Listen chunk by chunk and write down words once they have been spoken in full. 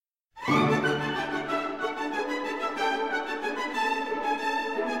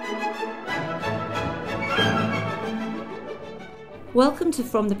Welcome to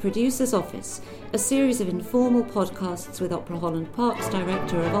From the Producer's Office, a series of informal podcasts with Opera Holland Park's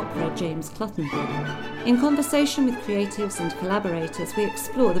Director of Opera, James Clutton. In conversation with creatives and collaborators, we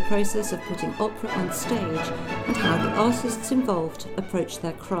explore the process of putting opera on stage and how the artists involved approach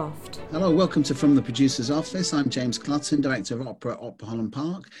their craft. Hello, welcome to From the Producer's Office. I'm James Clutton, Director of Opera at Opera Holland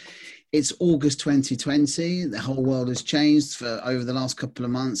Park. It's August 2020. The whole world has changed for over the last couple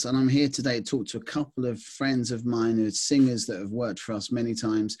of months, and I'm here today to talk to a couple of friends of mine who are singers that have worked for us many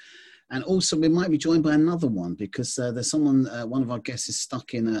times. And also we might be joined by another one because there's someone, one of our guests is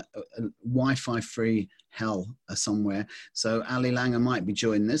stuck in a Wi-Fi free hell somewhere. So Ali Langer might be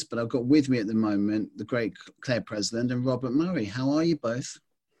joining us, but I've got with me at the moment the great Claire President and Robert Murray. How are you both?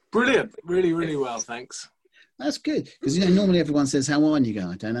 Brilliant. Really, really well, thanks. That's good, because normally everyone says, "How are you?" You go,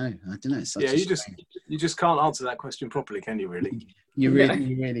 I don't know. It's such you just can't answer that question properly, can you? Really? You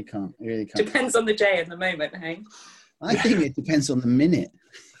really can't. You really can't. Depends on the day and the moment, hey? I think it depends on the minute.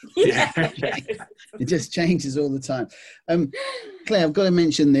 Yeah. It just changes all the time. Claire, I've got to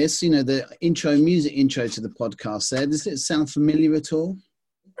mention this. The music intro to the podcast. There, does it sound familiar at all?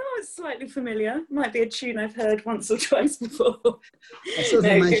 Oh, it's slightly familiar. Might be a tune I've heard once or twice before. I sort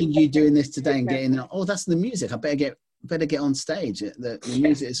of imagined you doing this today and getting, that's the music. I better get on stage. The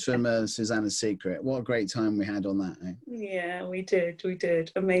music is from Susanna's Secret. What a great time we had on that. Eh? Yeah, we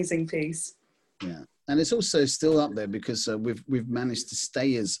did. Amazing piece. Yeah, and it's also still up there because we've managed to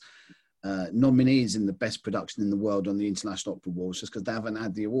stay as nominees in the best production in the world on the International Opera Awards just because they haven't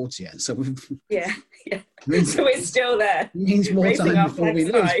had the awards yet. So yeah. So it's still there. Means more time before we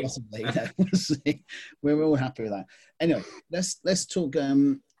lose, possibly. We'll see. We're all happy with that. Anyway, let's talk.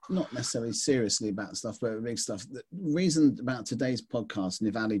 Not necessarily seriously about stuff, but big stuff. The reason about today's podcast, and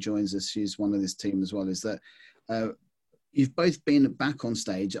if Ali joins us, she's one of this team as well, is that you've both been back on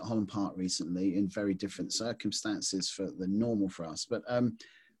stage at Holland Park recently in very different circumstances for the normal for us. But I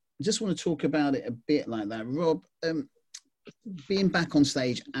just want to talk about it a bit like that. Rob, being back on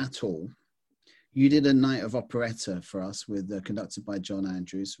stage at all, you did a night of operetta for us conducted by John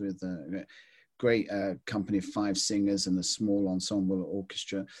Andrews with a great company of 5 singers and a small ensemble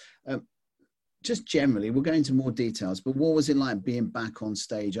orchestra. Just generally, we'll go into more details, but what was it like being back on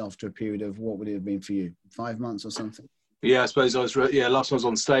stage after a period of, what would it have been for you, 5 months or something? Yeah, I suppose last time I was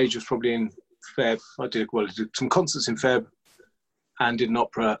on stage was probably in Feb. I did some concerts in Feb and did an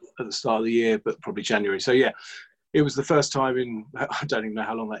opera at the start of the year, but probably January. So yeah, it was the first time in, I don't even know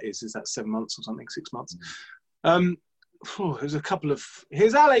how long that is. Is that 7 months or something, 6 months? There's a couple of,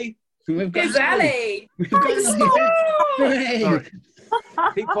 here's Ali. Here's Ali. Sorry.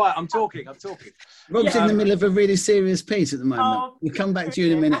 Keep quiet, I'm talking. Rob's in the middle of a really serious piece at the moment. We'll come back to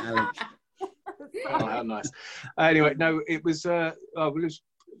you in a minute, Ali. Oh, how nice. Anyway, no, it was,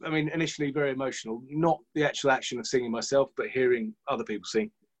 initially very emotional. Not the actual action of singing myself, but hearing other people sing.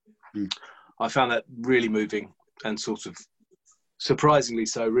 I found that really moving and sort of surprisingly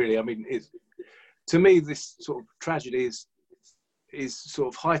so, really. I mean, to me, this sort of tragedy is sort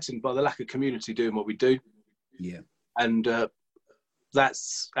of heightened by the lack of community doing what we do. Yeah. And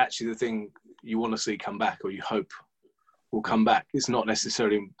that's actually the thing you want to see come back, or you hope will come back. It's not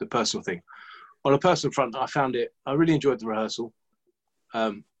necessarily the personal thing. On a personal front, I really enjoyed the rehearsal.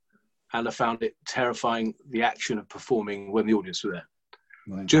 And I found it terrifying, the action of performing when the audience were there.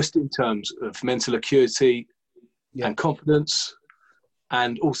 Right. Just in terms of mental acuity and confidence.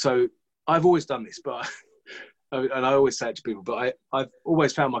 And also, I've always done this, but and I always say it to people, but I've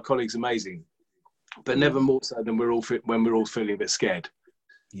always found my colleagues amazing, but never more so than when we're all feeling a bit scared.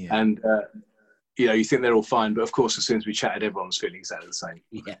 Yeah. And, you think they're all fine, but of course, as soon as we chatted, everyone was feeling exactly the same.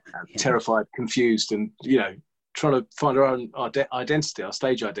 Yeah. Terrified, confused, and, trying to find our own identity, our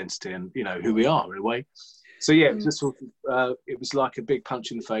stage identity, and, who we are in a way. So, yeah, it was just sort of, it was like a big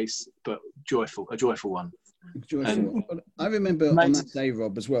punch in the face, but a joyful one. Joyful. I remember on that day,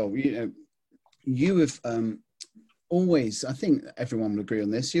 Rob, as well, you have always, I think everyone would agree on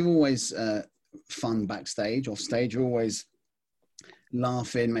this, you're always fun backstage, off stage, you're always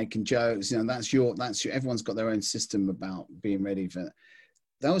laughing, making jokes, that's your, everyone's got their own system about being ready for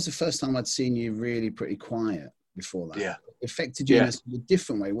that. Was the first time I'd seen you really pretty quiet before that. Yeah. It affected you in a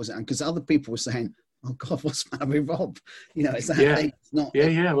different way, wasn't it? Because other people were saying, oh God, what's the matter with Rob? It's that thing. It's not.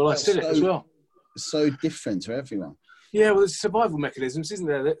 Yeah. Well, I feel it as well. So different to everyone. Yeah, well, there's survival mechanisms, isn't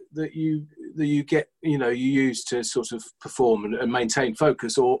there, that you get, you use to sort of perform and maintain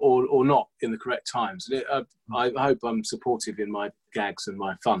focus or not in the correct times. I hope I'm supportive in my gags and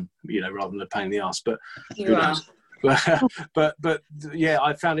my fun, rather than a pain in the arse. But you are. But yeah,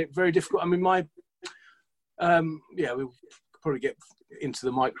 I found it very difficult. I mean, we'll probably get into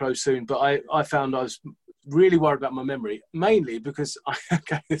the micro soon, but I found I was really worried about my memory, mainly because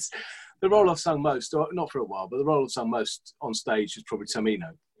the role I've sung most, or not for a while, but the role I've sung most on stage is probably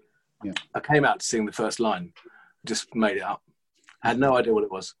Tamino. Yeah. I came out to sing the first line, just made it up. I had no idea what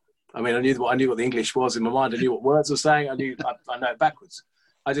it was. I mean, I knew what the English was in my mind. I knew what words I was saying. I know it backwards.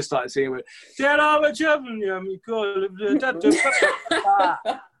 I just started singing with,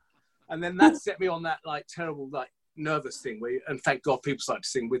 and then that set me on that like terrible, like nervous thing and thank God people started to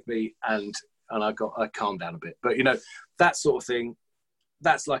sing with me and I calmed down a bit. But you know, that sort of thing,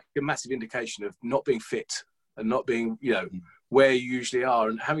 that's like a massive indication of not being fit and not being, you know, where you usually are,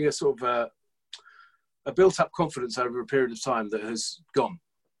 and having a sort of a built-up confidence over a period of time that has gone,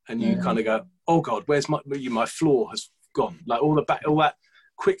 and you kind of go, oh God, where's my floor has gone, like all that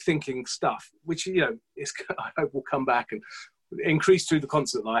quick thinking stuff, which, you know, I hope will come back and increase through the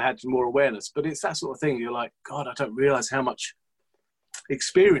concert that I had more awareness. But it's that sort of thing. You're like, God, I don't realise how much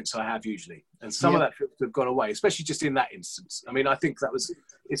experience I have usually, and some of that have gone away, especially just in that instance. I mean, I think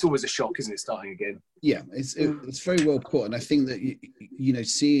it's always a shock, isn't it, starting again? Yeah, it's very well put, and I think that you know,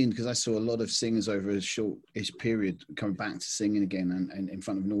 seeing, because I saw a lot of singers over a short-ish period coming back to singing again and in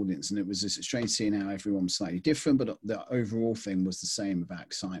front of an audience, and it was just strange seeing how everyone was slightly different, but the overall thing was the same about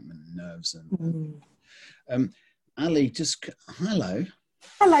excitement and nerves. And Ali, just hello.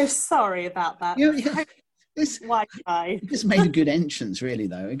 Sorry about that. Yeah. This Wi-Fi. This made a good entrance, really,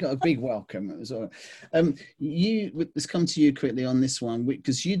 though. It got a big welcome. It was all right. Let's come to you quickly on this one,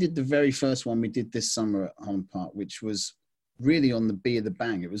 because you did the very first one we did this summer at Holland Park, which was really on the B of the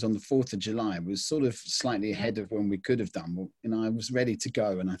Bang. It was on the 4th of July. It was sort of slightly ahead of when we could have done. Well, you know, I was ready to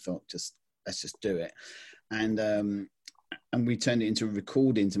go, and I thought, let's just do it. And we turned it into a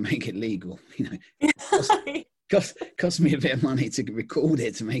recording to make it legal. You know. Cost me a bit of money to record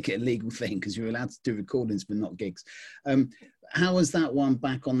it to make it a legal thing, because you're allowed to do recordings but not gigs. How was that one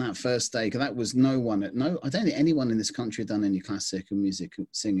back on that first day? Because that was I don't think anyone in this country had done any classical music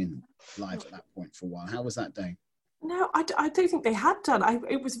singing live at that point for a while. How was that day? No, I don't think they had done. I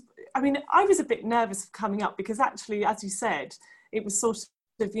was a bit nervous of coming up, because actually, as you said, it was sort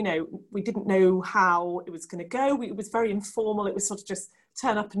of, you know, we didn't know how it was going to go. It was very informal. It was sort of just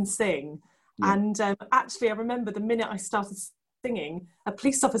turn up and sing. Yeah. And actually, I remember the minute I started singing, a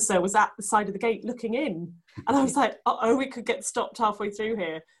police officer was at the side of the gate looking in. And I was like, we could get stopped halfway through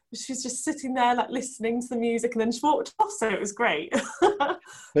here. But she was just sitting there, like, listening to the music, and then she walked off, so it was great.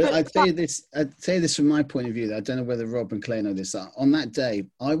 But I'd say this from my point of view, I don't know whether Rob and Claire know this. On that day,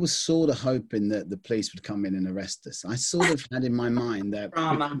 I was sort of hoping that the police would come in and arrest us. I sort of had in my mind that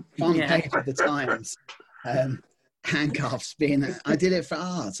front page of the Times, handcuffs being, I did it for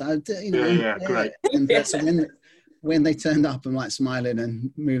art. Great. And so when they turned up and like smiling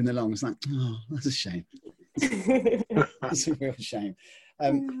and moving along, it's like, oh, that's a shame. It's a real shame.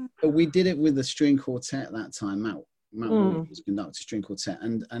 But we did it with a string quartet that time. Matt was conducting string quartet,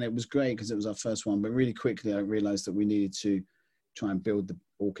 and it was great because it was our first one. But really quickly, I realised that we needed to try and build the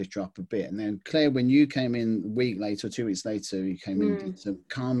orchestra up a bit. And then Claire, when you came in a week later, 2 weeks later, you came in to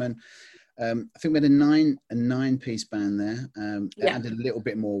Carmen. I think we had a nine-piece band there. It added a little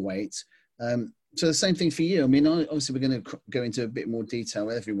bit more weight. So the same thing for you. I mean, obviously we're going to go into a bit more detail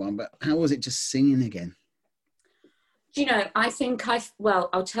with everyone, but how was it just singing again? Do you know, I think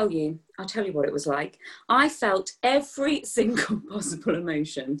I'll tell you what it was like. I felt every single possible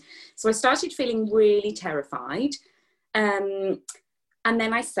emotion. So I started feeling really terrified. And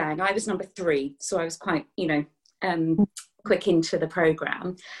then I sang. I was number 3, so I was quite, quick into the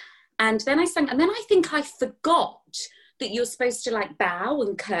programme. And then I sang, and then I think I forgot that you're supposed to like bow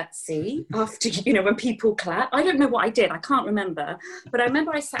and curtsy after, when people clap. I don't know what I did. I can't remember. But I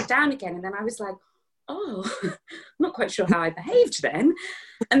remember I sat down again, and then I was like, oh, I'm not quite sure how I behaved then.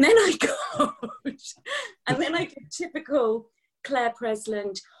 And then I did typical Claire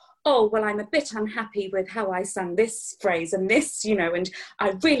Presland, oh, well, I'm a bit unhappy with how I sang this phrase and this, and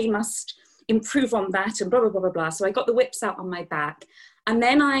I really must improve on that and blah, blah, blah, blah, blah. So I got the whips out on my back. And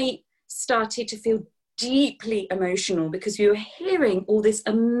then I started to feel deeply emotional because you were hearing all this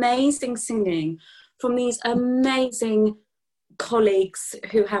amazing singing from these amazing colleagues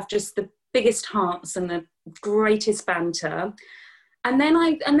who have just the biggest hearts and the greatest banter. And then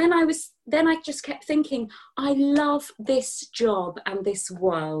I just kept thinking, I love this job and this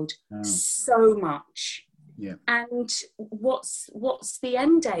world so much. Yeah. And what's the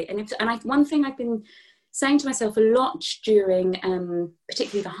end date? One thing I've been saying to myself a lot during,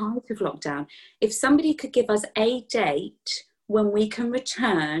 particularly the height of lockdown, if somebody could give us a date when we can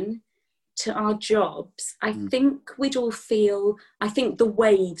return to our jobs, I think we'd all feel, I think the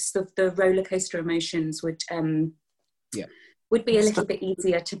waves of the roller coaster emotions would be a little bit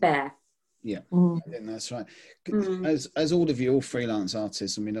easier to bear. Yeah, I think that's right. As all of you, all freelance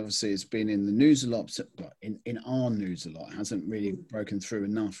artists, I mean, obviously it's been in the news a lot, in our news a lot. It hasn't really broken through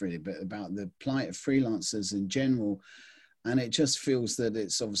enough, really, but about the plight of freelancers in general. And it just feels that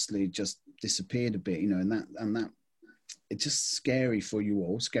it's obviously just disappeared a bit, you know, and that it's just scary for you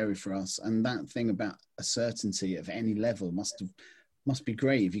all, scary for us. And that thing about a certainty of any level must be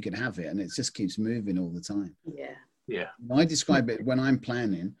great if you could have it. And it just keeps moving all the time. Yeah. Yeah. I describe it when I'm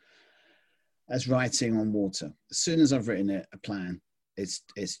planning as writing on water. As soon as I've written a plan, it's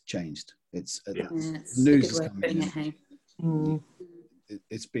changed. It's news is coming in.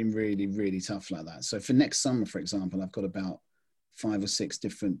 It's been really, really tough like that. So for next summer, for example, I've got about 5 or 6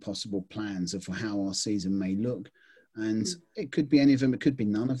 different possible plans of how our season may look. And it could be any of them, it could be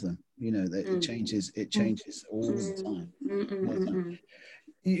none of them. You know, it changes all the time.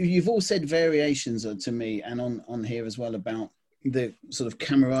 You've all said variations to me and on here as well about the sort of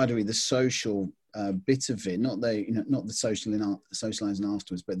camaraderie, the social bit of it, not the socializing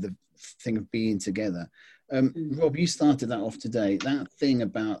afterwards, but the thing of being together. Rob, you started that off today. That thing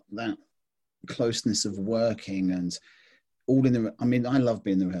about that closeness of working and all in the. I mean, I love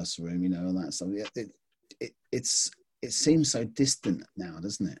being in the rehearsal room, you know, and that stuff. It seems so distant now,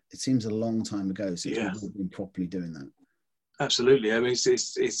 doesn't it? It seems a long time ago since we've been properly doing that. Absolutely. I mean,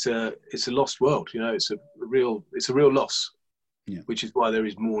 it's a lost world. You know, it's a real loss. Yeah. Which is why there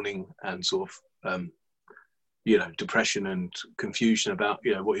is mourning and sort of, you know, depression and confusion about,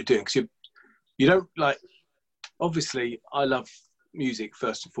 you know, what you're doing. Because you don't like, obviously I love music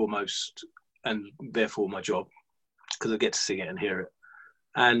first and foremost, and therefore my job, because I get to sing it and hear it.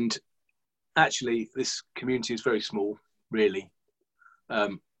 And actually this community is very small, really.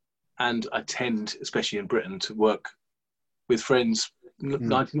 And I tend, especially in Britain, to work with friends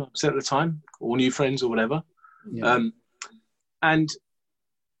 99% of the time, or new friends or whatever. Yeah. And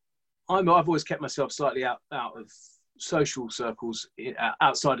I've always kept myself slightly out of social circles,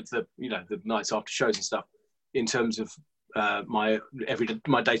 outside of the, you know, the nights after shows and stuff, in terms of my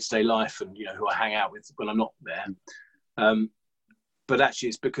day-to-day life and, you know, who I hang out with when I'm not there. But actually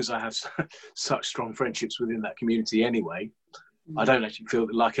it's because I have such strong friendships within that community anyway. I don't actually feel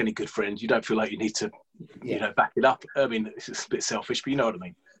like any good friend. You don't feel like you need to, you know, back it up. I mean, it's a bit selfish, but you know what I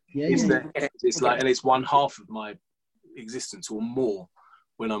mean. It's like, and it's one half of my existence or more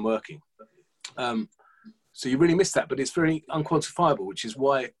when I'm working. So you really miss that, but it's very unquantifiable, which is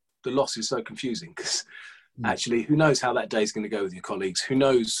why the loss is so confusing, because actually who knows how that day is going to go with your colleagues, who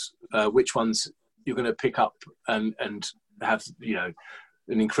knows which ones you're going to pick up and have, you know,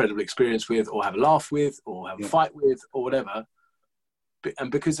 an incredible experience with, or have a laugh with, or have a fight with, or whatever.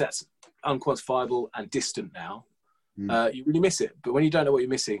 And because that's unquantifiable and distant now, you really miss it. But when you don't know what you're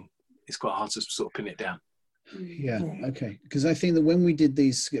missing, it's quite hard to sort of pin it down. Yeah, okay. Because I think that when we did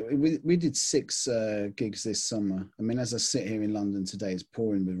these, we did 6 gigs this summer. I mean, as I sit here in London today, it's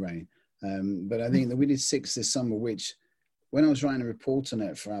pouring with rain. But I think that we did 6 this summer, which when I was writing a report on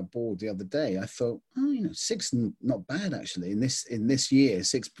it for our board the other day, I thought, oh, you know, 6 not bad actually in this year.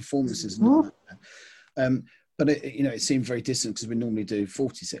 6 performances not that bad. But it, you know, it seemed very distant because we normally do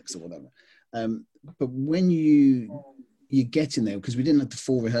 46 or whatever. But when you get in there, because we didn't have the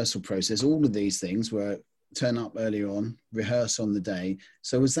full rehearsal process, all of these things were turn up earlier on, rehearse on the day.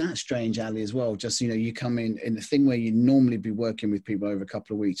 So was that strange, Ali, as well? Just, you know, you come in the thing where you normally be working with people over a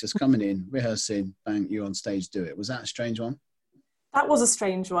couple of weeks, just coming in, rehearsing, bang, you're on stage, do it. Was that a strange one? That was a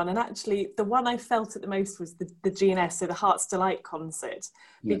strange one. And actually the one I felt it the most was the GNS, so the Heart's Delight concert,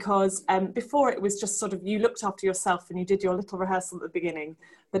 because before it was just sort of, you looked after yourself and you did your little rehearsal at the beginning.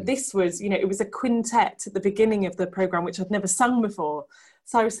 But this was, you know, it was a quintet at the beginning of the programme, which I'd never sung before.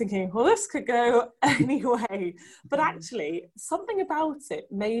 So I was thinking, well, this could go anyway. But actually, something about it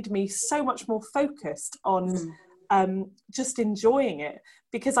made me so much more focused on just enjoying it,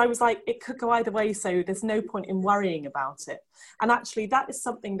 because I was like, it could go either way, so there's no point in worrying about it. And actually, that is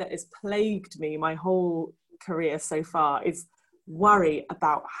something that has plagued me my whole career so far, is worry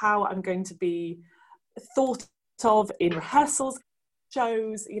about how I'm going to be thought of in rehearsals,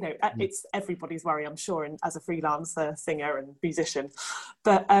 shows. You know, it's everybody's worry, I'm sure, and as a freelancer singer and musician.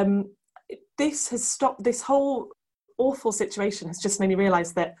 But this has stopped, this whole awful situation has just made me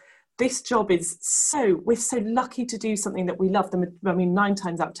realise that this job is we're so lucky to do something that we love. I mean, 9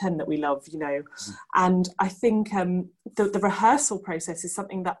 times out of 10 that we love, you know. And I think the rehearsal process is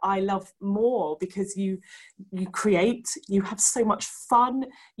something that I love more, because you create, you have so much fun.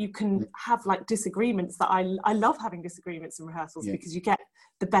 You can have like disagreements that I love having disagreements in rehearsals, because you get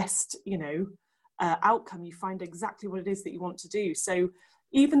the best, you know, outcome. You find exactly what it is that you want to do. So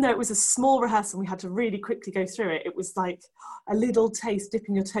even though it was a small rehearsal, we had to really quickly go through it. It was like a little taste,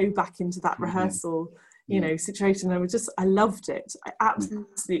 dipping your toe back into that rehearsal, situation. I loved it. I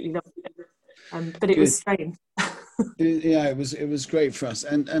absolutely loved it. But it was strange. Yeah, it was great for us.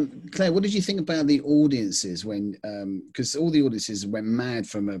 And Claire, what did you think about the audiences when, because all the audiences went mad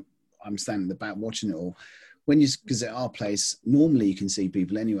I'm standing in the back watching it all. Because at our place, normally you can see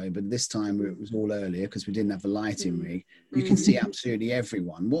people anyway, but this time it was all earlier because we didn't have a lighting rig. You can see absolutely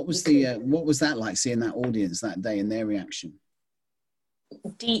everyone. What was that like, seeing that audience that day and their reaction?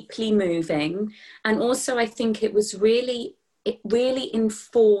 Deeply moving. And also I think it really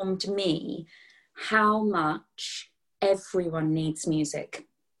informed me how much everyone needs music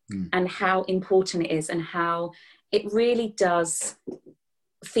and how important it is and how it really does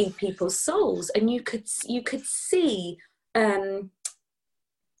feed people's souls. And you could see you could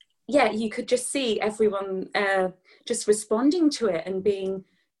just see everyone just responding to it and being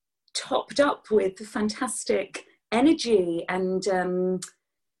topped up with fantastic energy and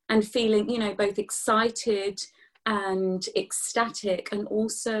feeling, both excited and ecstatic, and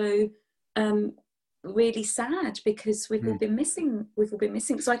also really sad because we've all been missing.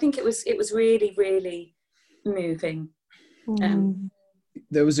 So I think it was really, really moving.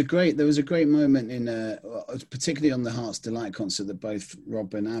 There was a great moment in particularly on the Heart's Delight concert that both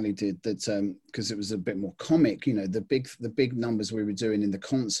Rob and Ali did, that because it was a bit more comic, the big numbers we were doing in the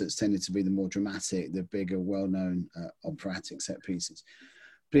concerts tended to be the more dramatic, the bigger, well-known operatic set pieces.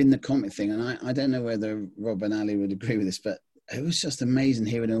 But in the comic thing, and I don't know whether Rob and Ali would agree with this, but it was just amazing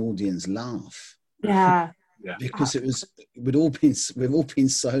hearing an audience laugh. Yeah. Because we've all been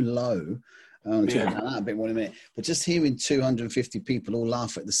so low. I'll talk about that a bit more in a minute. But just hearing 250 people all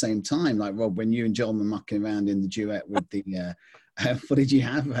laugh at the same time, like Rob, when you and John were mucking around in the duet with the, what did you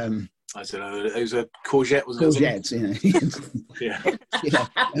have? I don't know. It was a courgette, wasn't it? Yeah.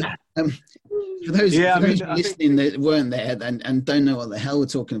 For those listening that weren't there and don't know what the hell we're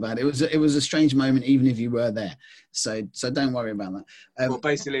talking about, it was a strange moment, even if you were there. So don't worry about that. Well,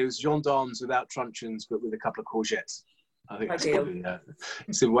 basically, it was gendarmes without truncheons, but with a couple of courgettes. I think that's probably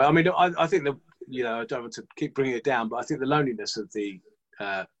simple. I mean, I think that, I don't want to keep bringing it down, but I think the loneliness of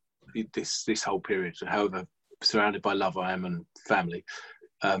this whole period, however surrounded by love I am and family,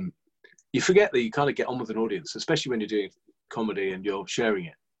 you forget that you kind of get on with an audience, especially when you're doing comedy and you're sharing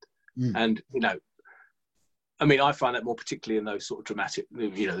it. And I mean, I find that more particularly in those sort of dramatic,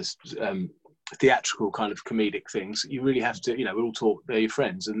 this theatrical kind of comedic things. You really have to, we're all taught they're your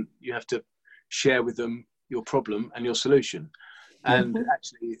friends, and you have to share with them your problem and your solution. And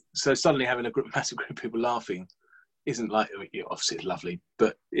actually, so suddenly having a massive group of people laughing isn't like, obviously it's lovely,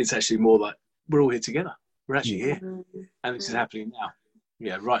 but it's actually more like we're all here together. We're actually here, and this is happening now.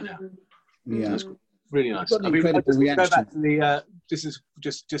 Yeah, right now. Yeah, that's really nice. Incredible reaction. Go back to this is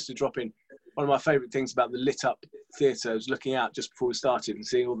just to drop in. One of my favourite things about the lit up theatre was looking out just before we started and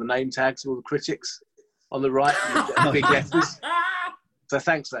seeing all the name tags, all the critics on the right, and big letters. So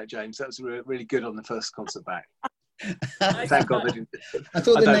thanks for that, James. That was really good on the first concert back. Thank God they didn't. I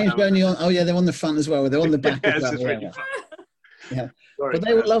thought the names were only on. Oh yeah, they're on the front as well. They're on the back as well. Yeah. Sorry, but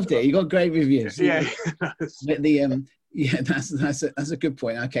they all loved it. You got great reviews. Yeah. That's a good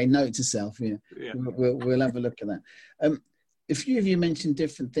point. Okay, note to self. Yeah. We'll have a look at that. A few of you mentioned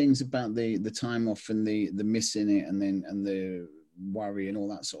different things about the time off and the missing it and the worry and all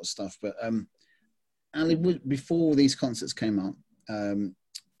that sort of stuff. But Ali, before these concerts came up, and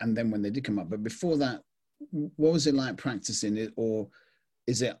then when they did come up, but before that, what was it like practicing it? Or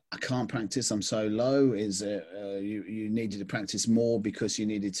is it, I can't practice, I'm so low? Is it you needed to practice more because you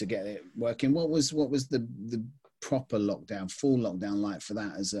needed to get it working? What was the proper lockdown, full lockdown like for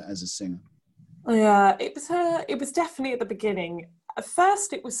that as a singer? Yeah, it was definitely at the beginning. At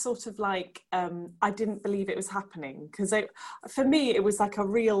first, it was sort of like I didn't believe it was happening, because for me it was like a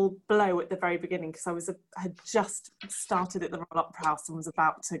real blow at the very beginning, because I had just started at the Royal Opera House and was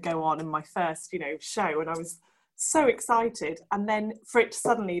about to go on in my first show, and I was so excited. And then for it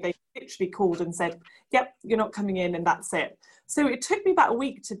suddenly, they literally called and said, "Yep, you're not coming in," and that's it. So it took me about a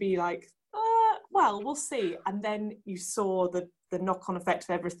week to be like, well, we'll see. And then you saw the knock-on effect of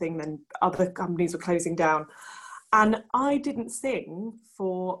everything, then other companies were closing down. And I didn't sing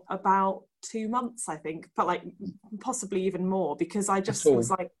for about 2 months, I think, but like possibly even more, because I just was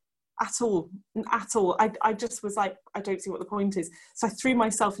like, at all. I just was like, I don't see what the point is. So I threw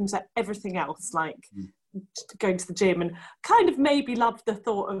myself into everything else, like going to the gym, and kind of maybe loved the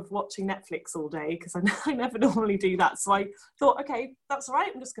thought of watching Netflix all day, because I never normally do that. So I thought, okay, that's all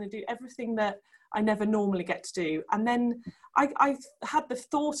right. I'm just going to do everything that I never normally get to do. And then I had the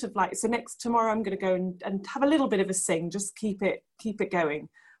thought of like, so tomorrow I'm going to go and have a little bit of a sing, just keep it going.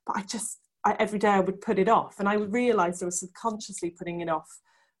 But every day I would put it off, and I would realise I was subconsciously putting it off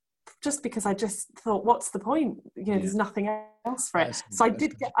just because I just thought, what's the point? There's nothing else for it. So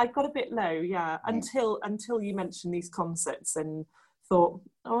I got a bit low, until you mentioned these concerts and thought,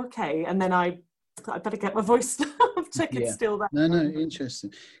 oh, okay. And then I better get my voice check it's still there. No,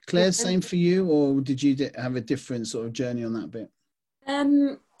 interesting. Claire, same for you, or did you have a different sort of journey on that bit?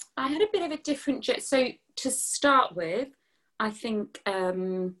 I had a bit of a different journey. So to start with, I think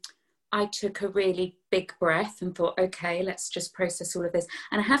I took a really big breath and thought, okay, let's just process all of this.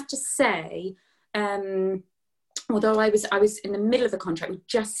 And I have to say, although I was in the middle of a contract, we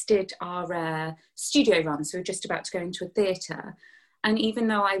just did our studio run, so we were just about to go into a theatre. And even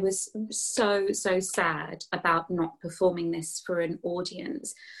though I was so sad about not performing this for an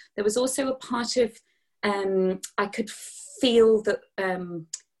audience, there was also a part of, I could feel that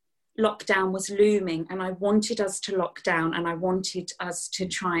lockdown was looming, and I wanted us to lock down, and I wanted us to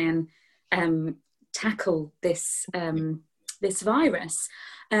try and tackle this this virus.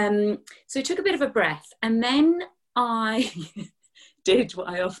 So I took a bit of a breath, and then I did what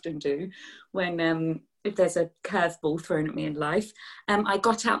I often do when if there's a curveball thrown at me in life. I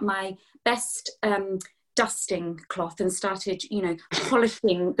got out my best dusting cloth and started,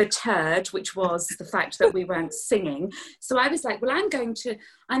 polishing the turd, which was the fact that we weren't singing. So I was like, well, I'm going to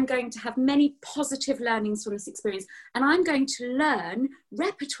have many positive learnings from this experience, and I'm going to learn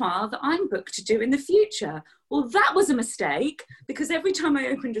repertoire that I'm booked to do in the future. Well, that was a mistake, because every time I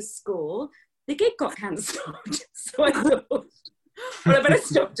opened a score, the gig got cancelled. So I thought, well, I better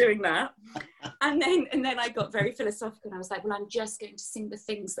stop doing that. And then I got very philosophical, and I was like, well, I'm just going to sing the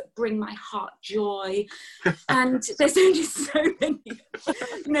things that bring my heart joy. And there's only so many,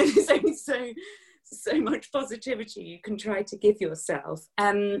 there's only so much positivity you can try to give yourself.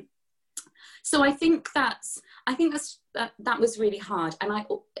 So I think that was really hard. And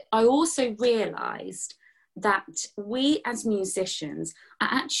I also realised that we as musicians are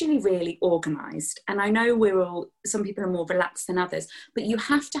actually really organised. And I know some people are more relaxed than others, but you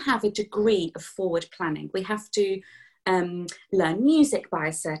have to have a degree of forward planning. We have to learn music by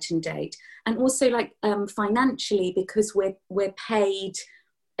a certain date, and also financially, because we're paid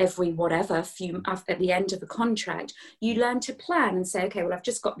every at the end of a contract, you learn to plan and say, okay, well, I've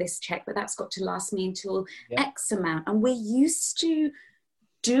just got this check, but that's got to last me until X amount. And we're used to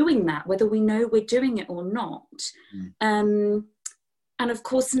doing that, whether we know we're doing it or not. And of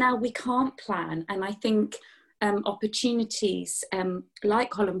course now we can't plan. And I think opportunities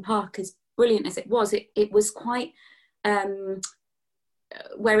like Holland Park, as brilliant as it was quite,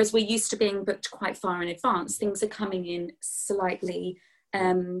 whereas we're used to being booked quite far in advance, things are coming in slightly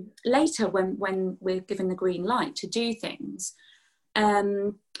later when we're given the green light to do things.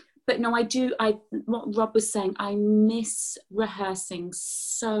 But no, what Rob was saying, I miss rehearsing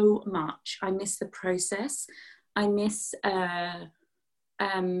so much. I miss the process. I miss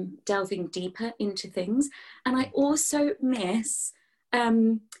delving deeper into things. And I also miss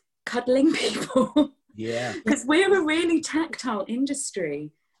cuddling people. Yeah. Because we're a really tactile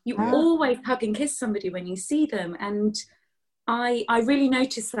industry. You always hug and kiss somebody when you see them. And I really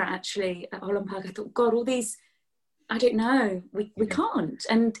noticed that actually at Holland Park. I thought, God, all these, I don't know, we can't.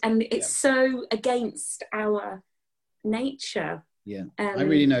 And it's so against our nature. Yeah, I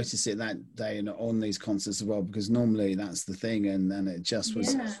really noticed it that day and on these concerts as well, because normally that's the thing, and then it just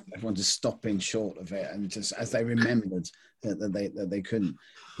was everyone just stopping short of it, and just as they remembered that they couldn't.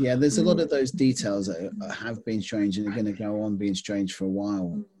 Yeah, there's a lot of those details that have been strange and are going to go on being strange for a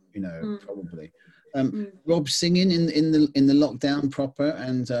while, probably. Rob, singing in the lockdown proper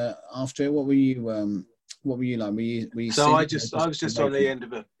and after it, what were you like? Were you so I was on the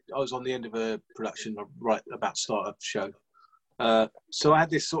end of a production right about to start a show. So I had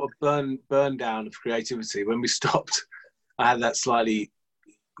this sort of burn down of creativity. When we stopped, I had that slightly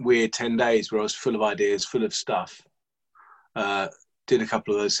weird 10 days where I was full of ideas, full of stuff. Did a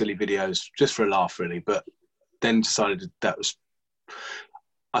couple of those silly videos just for a laugh, really, but then decided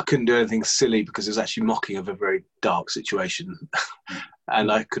I couldn't do anything silly because it was actually mocking of a very dark situation.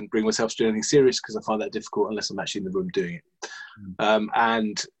 And I couldn't bring myself to do anything serious because I find that difficult unless I'm actually in the room doing it.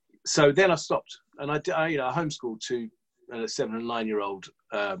 And so then I stopped, and I homeschooled to a 7 and 9 year old,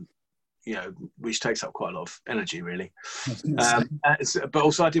 which takes up quite a lot of energy, really. But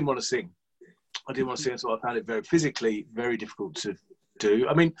also I didn't want to sing. So I found it very physically very difficult to do.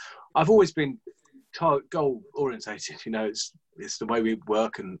 I mean, I've always been goal orientated. It's the way we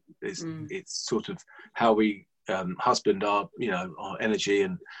work, and it's sort of how we husband our energy,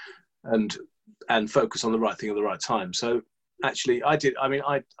 and and focus on the right thing at the right time. So actually, I did. I mean,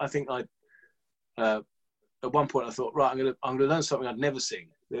 I think at one point I thought, right, I'm gonna learn something I'd never sing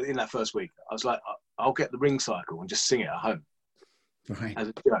in that first week. I was like, I'll get the ring cycle and just sing it at home, right, as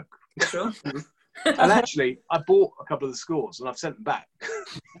a joke. Sure. And actually, I bought a couple of the scores and I've sent them back.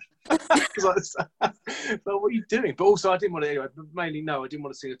 Because I was like, what are you doing? But also, I didn't want to, anyway, mainly, no, I didn't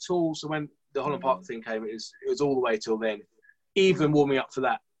want to sing at all. So when the Holland Park thing came, it was all the way till then. Even warming up for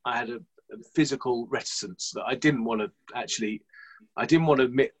that, I had a physical reticence that I didn't want to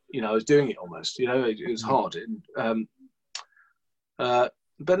admit, I was doing it almost, it was hard. And,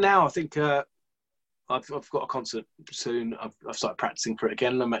 but now I think I've got a concert soon. I've started practicing for it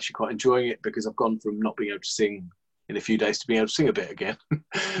again, and I'm actually quite enjoying it because I've gone from not being able to sing in a few days to being able to sing a bit again.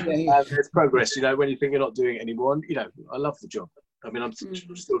 There's progress, when you think you're not doing it anymore. And, I love the job. I mean, I'm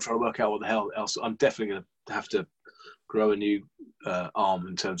still trying to work out what the hell else. I'm definitely going to have to grow a new arm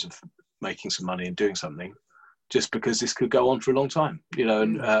in terms of making some money and doing something, just because this could go on for a long time,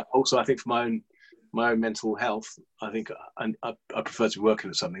 and also I think for my own mental health, I think I prefer to be working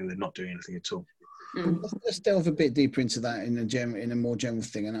at something than not doing anything at all. Let's delve a bit deeper into that in a more general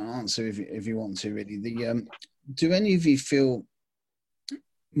thing, and I'll answer if you want to. Really, do any of you feel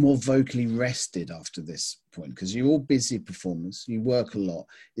more vocally rested after this point? Because you're all busy performers, you work a lot.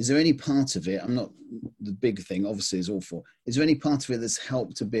 Is there any part of it? I'm not the big thing, obviously, is awful. Is there any part of it that's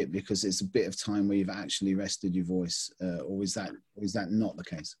helped a bit because it's a bit of time where you've actually rested your voice, or is that not the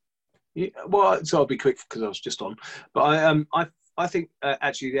case? Yeah, well, so I'll be quick because I was just on, but I think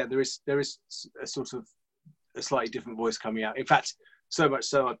actually, yeah, there is a sort of a slightly different voice coming out. In fact, so much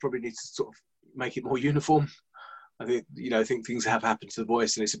so I probably need to sort of make it more uniform. I think I think things have happened to the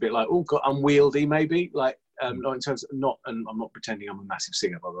voice, and it's a bit like, oh god, unwieldy maybe. Like not in terms of and I'm not pretending I'm a massive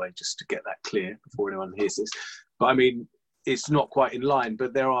singer, by the way, just to get that clear before anyone hears this. But I mean, it's not quite in line.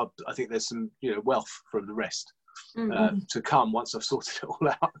 But I think there's some wealth from the rest to come once I've sorted it all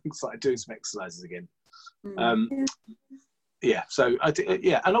out and started doing some exercises again. Yeah, so I think,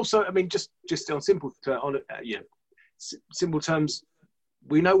 and also, I mean, just on simple terms,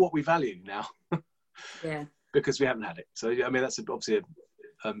 we know what we value now, because we haven't had it. So I mean, that's obviously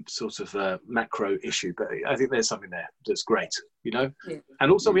a sort of a macro issue, but I think there's something there that's great,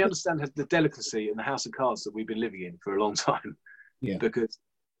 And also, we understand the delicacy and the house of cards that we've been living in for a long time, because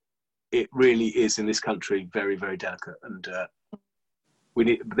it really is in this country very, very delicate, and we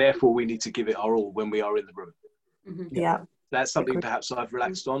need to give it our all when we are in the room. Yeah. That's something perhaps I've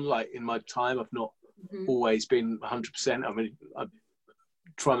relaxed on. Like in my time, I've not always been 100%. I mean, I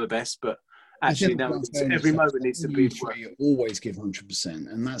try my best, but actually now every moment needs to be. You always give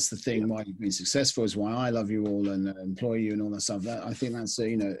 100%, and that's the thing. Why you've been successful is why I love you all and employ you and all that stuff. I think that's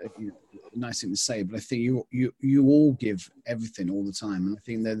a nice thing to say. But I think you all give everything all the time, and I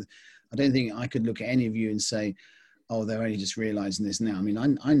think that I don't think I could look at any of you and say, oh, they're only just realising this now. I mean,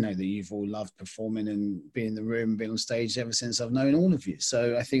 I know that you've all loved performing and being in the room, being on stage ever since I've known all of you.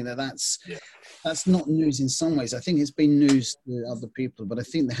 So I think that's not news in some ways. I think it's been news to other people, but I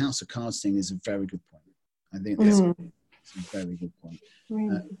think the House of Cards thing is a very good point. I think that's a very good point.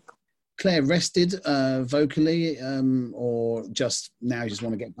 Claire, rested vocally, or just now you just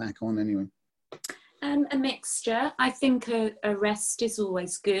want to get back on anyway? A mixture. I think a rest is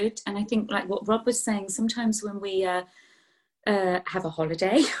always good, and I think, like what Rob was saying, sometimes when we have a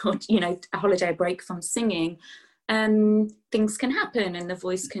holiday or a holiday break from singing, things can happen and the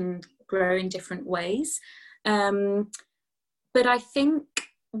voice can grow in different ways. But I think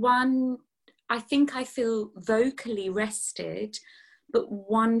I feel vocally rested, but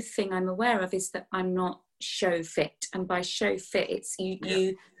one thing I'm aware of is that I'm not show fit, and by show fit, it's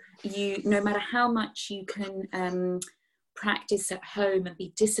you no matter how much you can practice at home and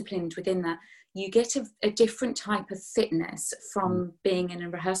be disciplined within that, you get a different type of fitness from being in a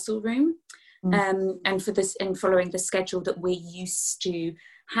rehearsal room, and following the schedule that we're used to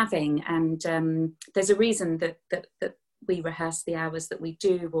having. And there's a reason that we rehearse the hours that we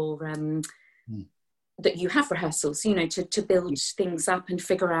do, or that you have rehearsals, to build things up and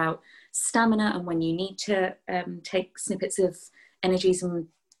figure out stamina, and when you need to take snippets of energies and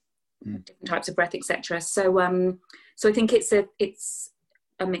different types of breath, etc. So I think it's a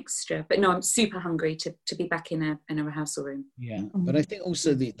mixture, but no, I'm super hungry to be back in a rehearsal room. But I think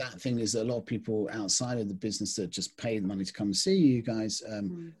also that thing is that a lot of people outside of the business that just pay the money to come and see you guys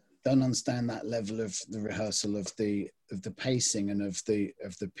don't understand that level of the rehearsal, of the pacing and of the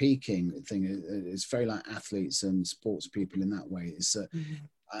peaking thing. It's very like athletes and sports people in that way. It's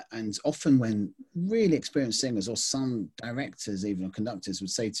and often when really experienced singers, or some directors even, or conductors, would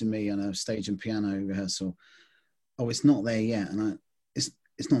say to me on a stage and piano rehearsal, oh, it's not there yet. And it's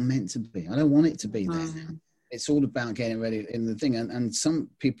it's not meant to be. I don't want it to be there. It's all about getting ready in the thing. And some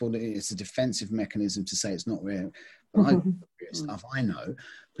people, it's a defensive mechanism to say it's not real. But stuff I know.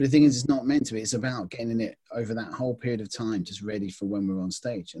 But the thing is, it's not meant to be. It's about getting it over that whole period of time, just ready for when we're on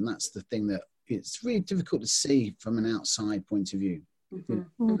stage. And that's the thing that it's really difficult to see from an outside point of view.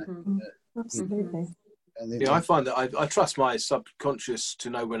 Absolutely. Yeah, I find that I trust my subconscious to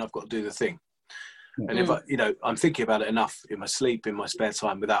know when I've got to do the thing. And if I'm thinking about it enough in my sleep, in my spare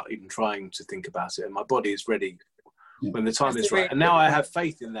time, without even trying to think about it, and my body is ready when the time is right. And now I have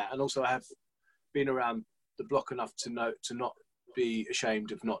faith in that, and also I have been around the block enough to know to not be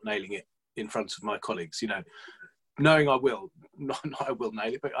ashamed of not nailing it in front of my colleagues. Knowing I will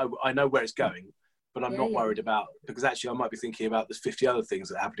nail it, but I know where it's going. But I'm not worried about, because actually I might be thinking about there's 50 other things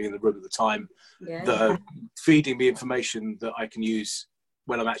that are happening in the room at the time that are feeding me information that I can use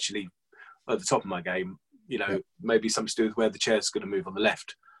when I'm actually at the top of my game. Maybe something to do with where the chair's going to move on the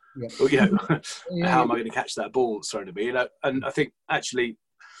left. Or, how am I going to catch that ball that's thrown at me? And I think actually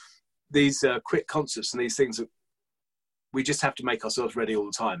these quick concerts and these things that we just have to make ourselves ready all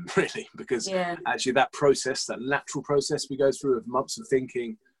the time, really, because actually that process, that natural process we go through of months of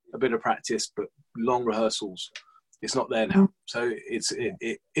thinking, a bit of practice, but long rehearsals, it's not there now. So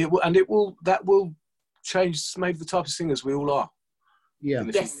that will change maybe the type of singers we all are. Yeah.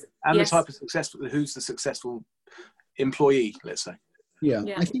 The type of who's the successful employee, let's say. Yeah.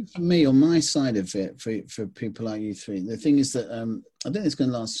 I think for me, on my side of it, for people like you three, the thing is that I don't think it's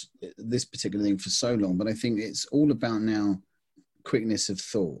going to last, this particular thing, for so long, but I think it's all about now quickness of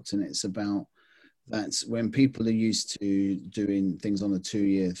thought, and it's about that's when people are used to doing things on a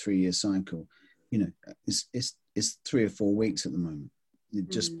 2-year, 3-year cycle. It's 3 or 4 weeks at the moment,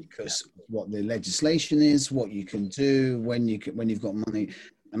 just because what the legislation is, what you can do when you've got money.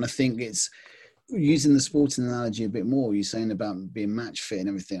 And I think it's using the sporting analogy a bit more. You're saying about being match fit and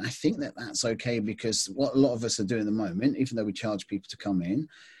everything. I think that's okay, because what a lot of us are doing at the moment, even though we charge people to come in,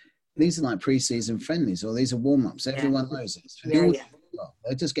 these are like pre-season friendlies, or these are warm-ups. Everyone knows it.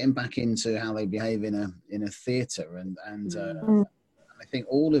 They're just getting back into how they behave in a theatre, and I think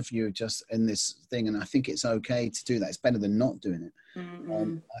all of you are just in this thing, and I think it's okay to do that. It's better than not doing it.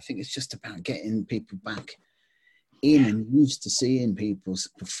 I think it's just about getting people back in and used to seeing people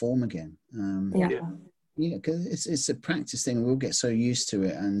perform again. Because it's a practice thing, and we'll get so used to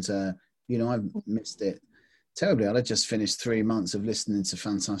it. And I've missed it terribly. I just finished 3 months of listening to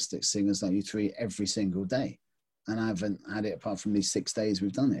fantastic singers like you three every single day. And I haven't had it apart from these 6 days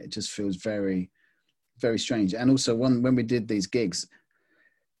we've done it. It just feels very, very strange. And also when we did these gigs,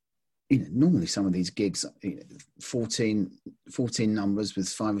 normally some of these gigs, 14 numbers with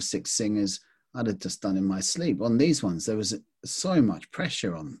 5 or 6 singers, I'd have just done in my sleep. On these ones, there was so much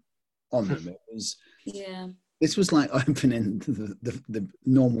pressure on them. It was, this was like opening the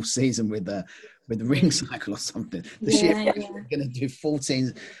normal season with the Ring Cycle or something. The sheer going to do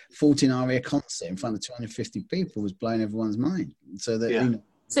 14 aria concert in front of 250 people was blowing everyone's mind. So that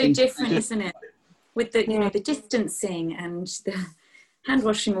so different, isn't it? With the the distancing and the hand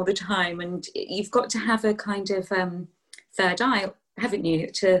washing all the time, and you've got to have a kind of third eye, haven't you?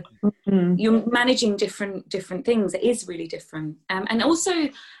 You're managing different things. It is really different, and also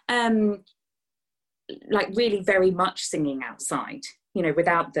like really very much singing outside.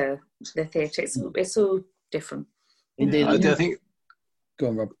 Without the theatre, it's all different. Indeed. I think. Go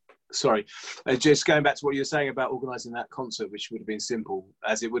on, Rob. Sorry, just going back to what you were saying about organising that concert, which would have been simple,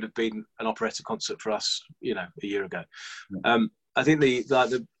 as it would have been an operetta concert for us, a year ago. I think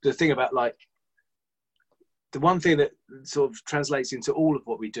the thing about, like, the one thing that sort of translates into all of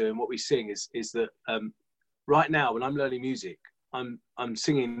what we do and what we sing is that right now when I'm learning music, I'm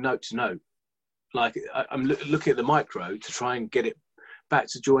singing note to note. Like I'm looking at the micro to try and get it back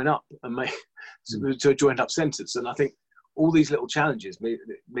to join up and make to a joined up sentence. And I think all these little challenges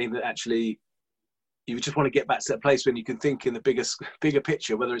mean that actually you just want to get back to that place when you can think in the bigger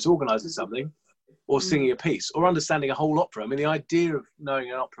picture, whether it's organising something or singing a piece or understanding a whole opera. I mean, the idea of knowing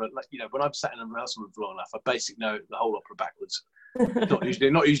an opera, like, when I've sat in a rehearsal room for long enough, I basically know the whole opera backwards.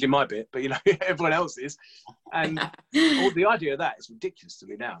 not usually my bit, but everyone else is. And the idea of that is ridiculous to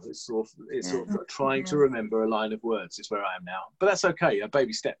me now. It's sort of trying to remember a line of words is where I am now. But that's okay,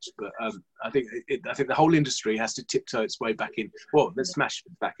 baby steps. But I think the whole industry has to tiptoe its way back in. Well, let's smash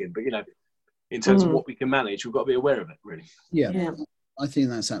back in. But in terms of what we can manage, we've got to be aware of it, really. Yeah. I think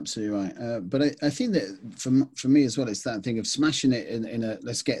that's absolutely right. But I think that for me as well, it's that thing of smashing it in a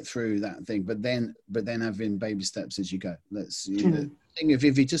let's get through that thing, but then having baby steps as you go. The thing of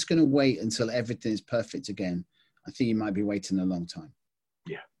if you're just going to wait until everything is perfect again, I think you might be waiting a long time.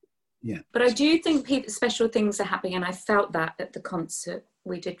 Yeah. But I do think special things are happening, and I felt that at the concert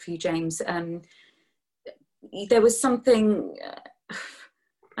we did for you, James, there was something,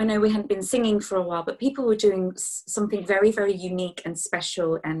 I know we hadn't been singing for a while, but people were doing something very, very unique and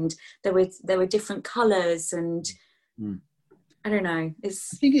special, and there were different colours, and I don't know. I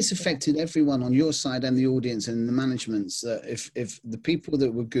think it's affected everyone on your side and the audience and the managements. If the people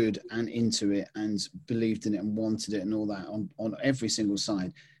that were good and into it and believed in it and wanted it and all that on every single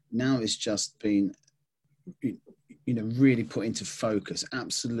side, now it's just been, really put into focus,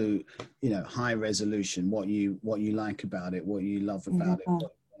 absolute, high resolution, what you like about it, what you love about it, what you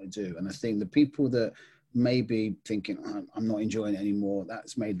want to do. And I think the people that may be thinking, I'm not enjoying it anymore,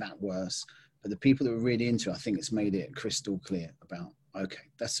 that's made that worse. But the people that were really into it, I think it's made it crystal clear about, okay,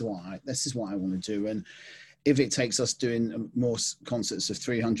 this is what I want to do. And if it takes us doing more concerts of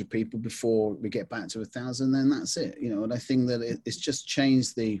 300 people before we get back to 1,000, then that's it. And I think that it's just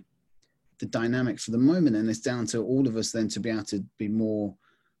changed the dynamic for the moment, and it's down to all of us then to be able to be more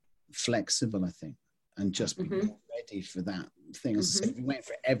flexible, I think, and just be more ready for that thing. As I said, if we wait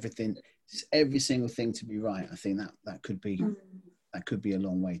for everything, every single thing to be right, I think that could be a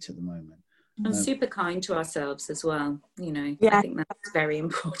long wait at the moment. And super kind to ourselves as well, I think that's very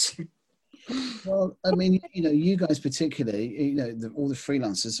important. Well, I mean, you guys particularly, all the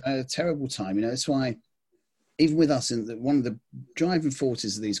freelancers had a terrible time. That's why, even with us, one of the driving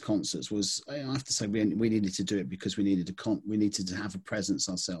forces of these concerts was, I have to say, we needed to do it because we needed to have a presence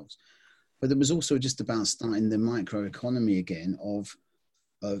ourselves. But there was also just about starting the microeconomy again of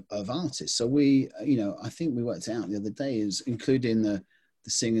artists. So we, I think we worked it out the other day, is including the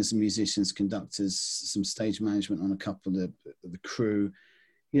singers and musicians, conductors, some stage management on a couple of the crew.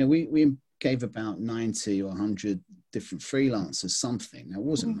 We gave about 90 or 100 different freelancers something. Now, it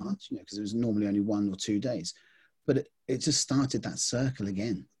wasn't much, because it was normally only 1 or 2 days, but it just started that circle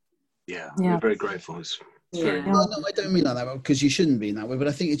again. Yeah. We're very grateful. Well, no, I don't mean like that, because you shouldn't be in that way, but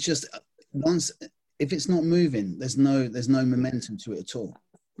I think it's just if it's not moving, there's no momentum to it at all.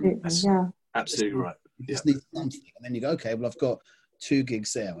 Absolutely right. You just need something, and then you go, okay, well, I've got 2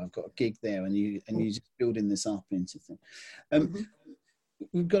 gigs there, I've got a gig there, and you just building this up into thing.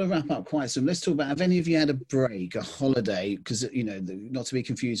 We've got to wrap up quite soon. Let's talk about, have any of you had a break, a holiday, because not to be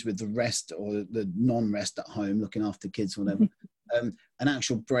confused with the rest or the non-rest at home, looking after kids or whatever, an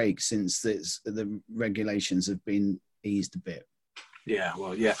actual break since the regulations have been eased a bit? Yeah,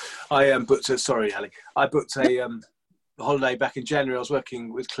 well, yeah, I booked sorry, Ali, I booked a holiday back in January. I was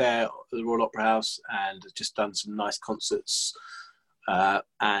working with Claire at the Royal Opera House and just done some nice concerts.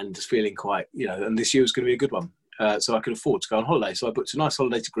 And feeling quite, and this year was going to be a good one. So I could afford to go on holiday. So I booked a nice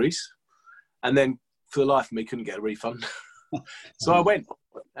holiday to Greece, and then for the life of me, couldn't get a refund. So I went,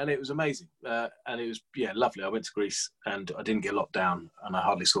 and it was amazing. And it was, lovely. I went to Greece, and I didn't get locked down, and I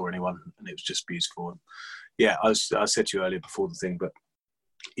hardly saw anyone, and it was just beautiful. And I said to you earlier before the thing, but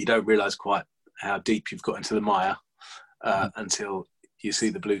you don't realise quite how deep you've got into the mire until you see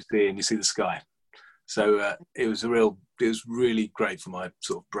the blue sea and you see the sky. So it was really great for my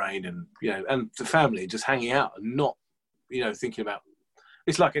sort of brain and, and the family, just hanging out and not, thinking about,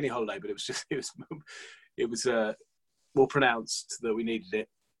 it's like any holiday, but it was more pronounced that we needed it,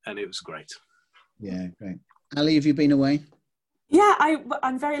 and it was great. Yeah, great. Ali, have you been away? Yeah,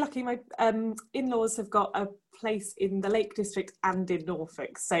 I'm very lucky. My in-laws have got a place in the Lake District and in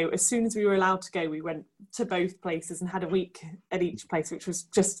Norfolk. So as soon as we were allowed to go, we went to both places and had a week at each place, which was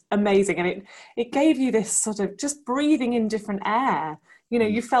just amazing. And it gave you this sort of just breathing in different air.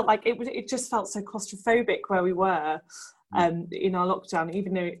 You felt like it just felt so claustrophobic where we were in our lockdown,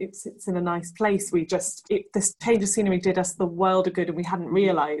 even though it's in a nice place. This change of scenery did us the world of good, and we hadn't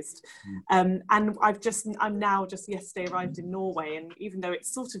realised. And I'm now just yesterday arrived in Norway, and even though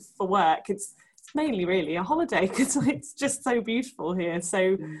it's sort of for work, it's mainly really a holiday because it's just so beautiful here.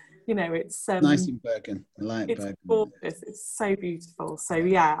 So it's nice in Bergen. I like it's Bergen. Gorgeous. It's so beautiful. So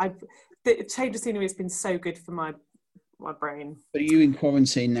the change of scenery has been so good for my brain. But are you in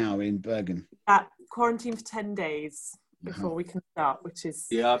quarantine now in Bergen? Quarantine for 10 days before we can start, which is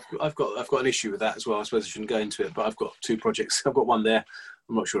I've got an issue with that as well. I suppose I shouldn't go into it, but I've got 2 projects. I've got one there.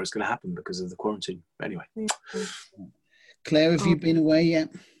 I'm not sure it's going to happen because of the quarantine. But anyway, Claire, have you been away yet?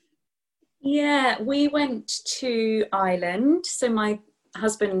 Yeah, we went to Ireland. So my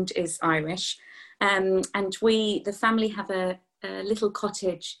husband is Irish, and the family have a little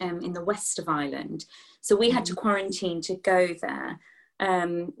cottage in the west of Ireland. So we had to quarantine to go there,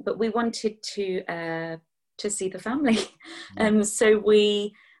 but we wanted to see the family. So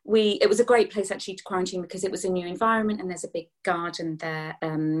it was a great place actually to quarantine because it was a new environment and there's a big garden there.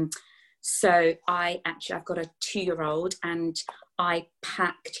 So I've got a 2-year-old, and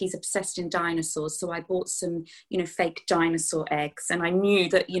he's obsessed in dinosaurs, so I bought some, fake dinosaur eggs, and I knew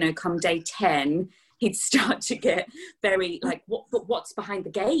that, come day 10, he'd start to get very like, what's behind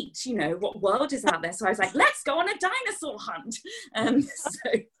the gate? What world is out there? So I was like, let's go on a dinosaur hunt. So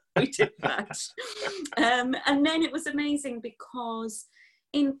we did that. And then it was amazing because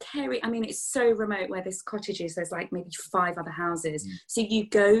in Kerry, it's so remote where this cottage is. There's like maybe 5 other houses. So you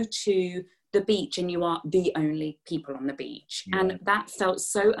go to the beach and you are the only people on the beach. Yeah. And that felt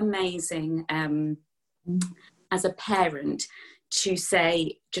so amazing as a parent, to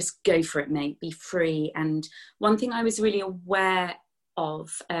say, just go for it, mate, be free. And one thing I was really aware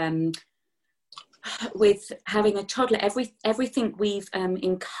of with having a toddler, everything we've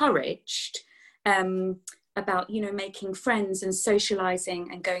encouraged about, making friends and socializing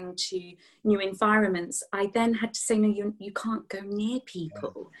and going to new environments, I then had to say, no, you can't go near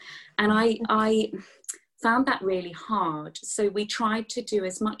people. And I found that really hard. So we tried to do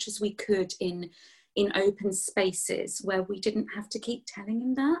as much as we could in open spaces where we didn't have to keep telling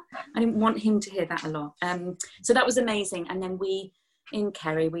him that. I didn't want him to hear that a lot. So that was amazing. And then in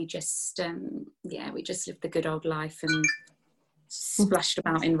Kerry, we just lived the good old life and splashed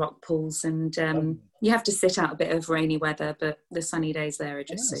about in rock pools. And you have to sit out a bit of rainy weather, but the sunny days there are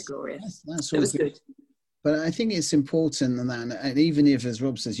just so glorious. It was good. But I think it's important, and even if, as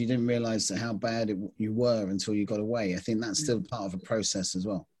Rob says, you didn't realise how bad you were until you got away, I think that's still part of a process as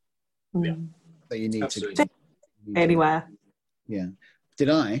well. Yeah. That you need to anywhere. Yeah. Did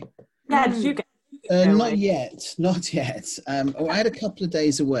I? Yeah, did you get not yet. I had a couple of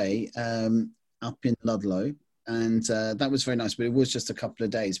days away up in Ludlow, and that was very nice, but it was just a couple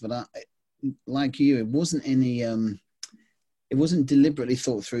of days. But like you, it wasn't it wasn't deliberately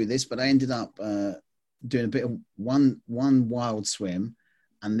thought through this, but I ended up doing a bit of one wild swim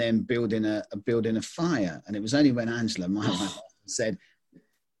and then building a fire. And it was only when Angela, my wife, said,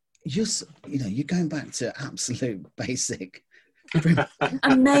 you're going back to absolute basic.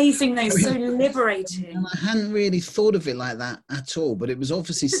 Amazing though, so liberating. And I hadn't really thought of it like that at all, but it was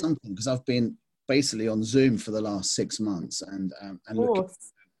obviously something, because I've been basically on Zoom for the last 6 months and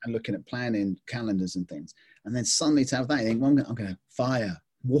looking at planning calendars and things. And then suddenly to have that, I think, well, I'm going to fire,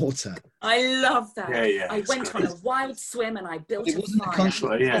 water. I love that. Yeah, I went on a wild swim and I built a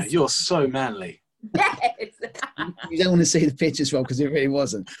fire. Yeah, you're so manly. Yes. You don't want to see the pictures, Rob, because it really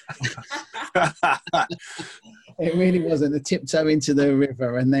wasn't. It really wasn't. The tiptoe into the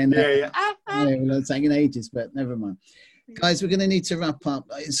river, and then it's taking ages, but never mind. Guys, we're going to need to wrap up.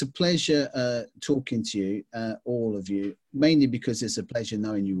 It's a pleasure talking to you, all of you, mainly because it's a pleasure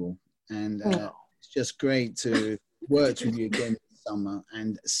knowing you all, and it's just great to work with you again this summer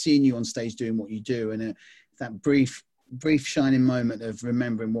and seeing you on stage doing what you do, and that brief shining moment of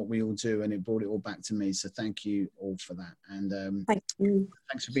remembering what we all do, and it brought it all back to me. So thank you all for that. And thank you.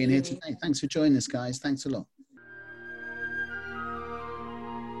 Thanks for being here today. Thanks for joining us, guys. Thanks a lot.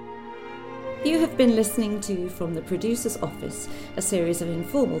 You have been listening to From the Producer's Office, a series of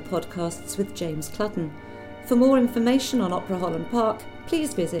informal podcasts with James Clutton. For more information on Opera Holland Park,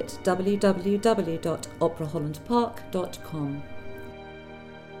 please visit www.operahollandpark.com.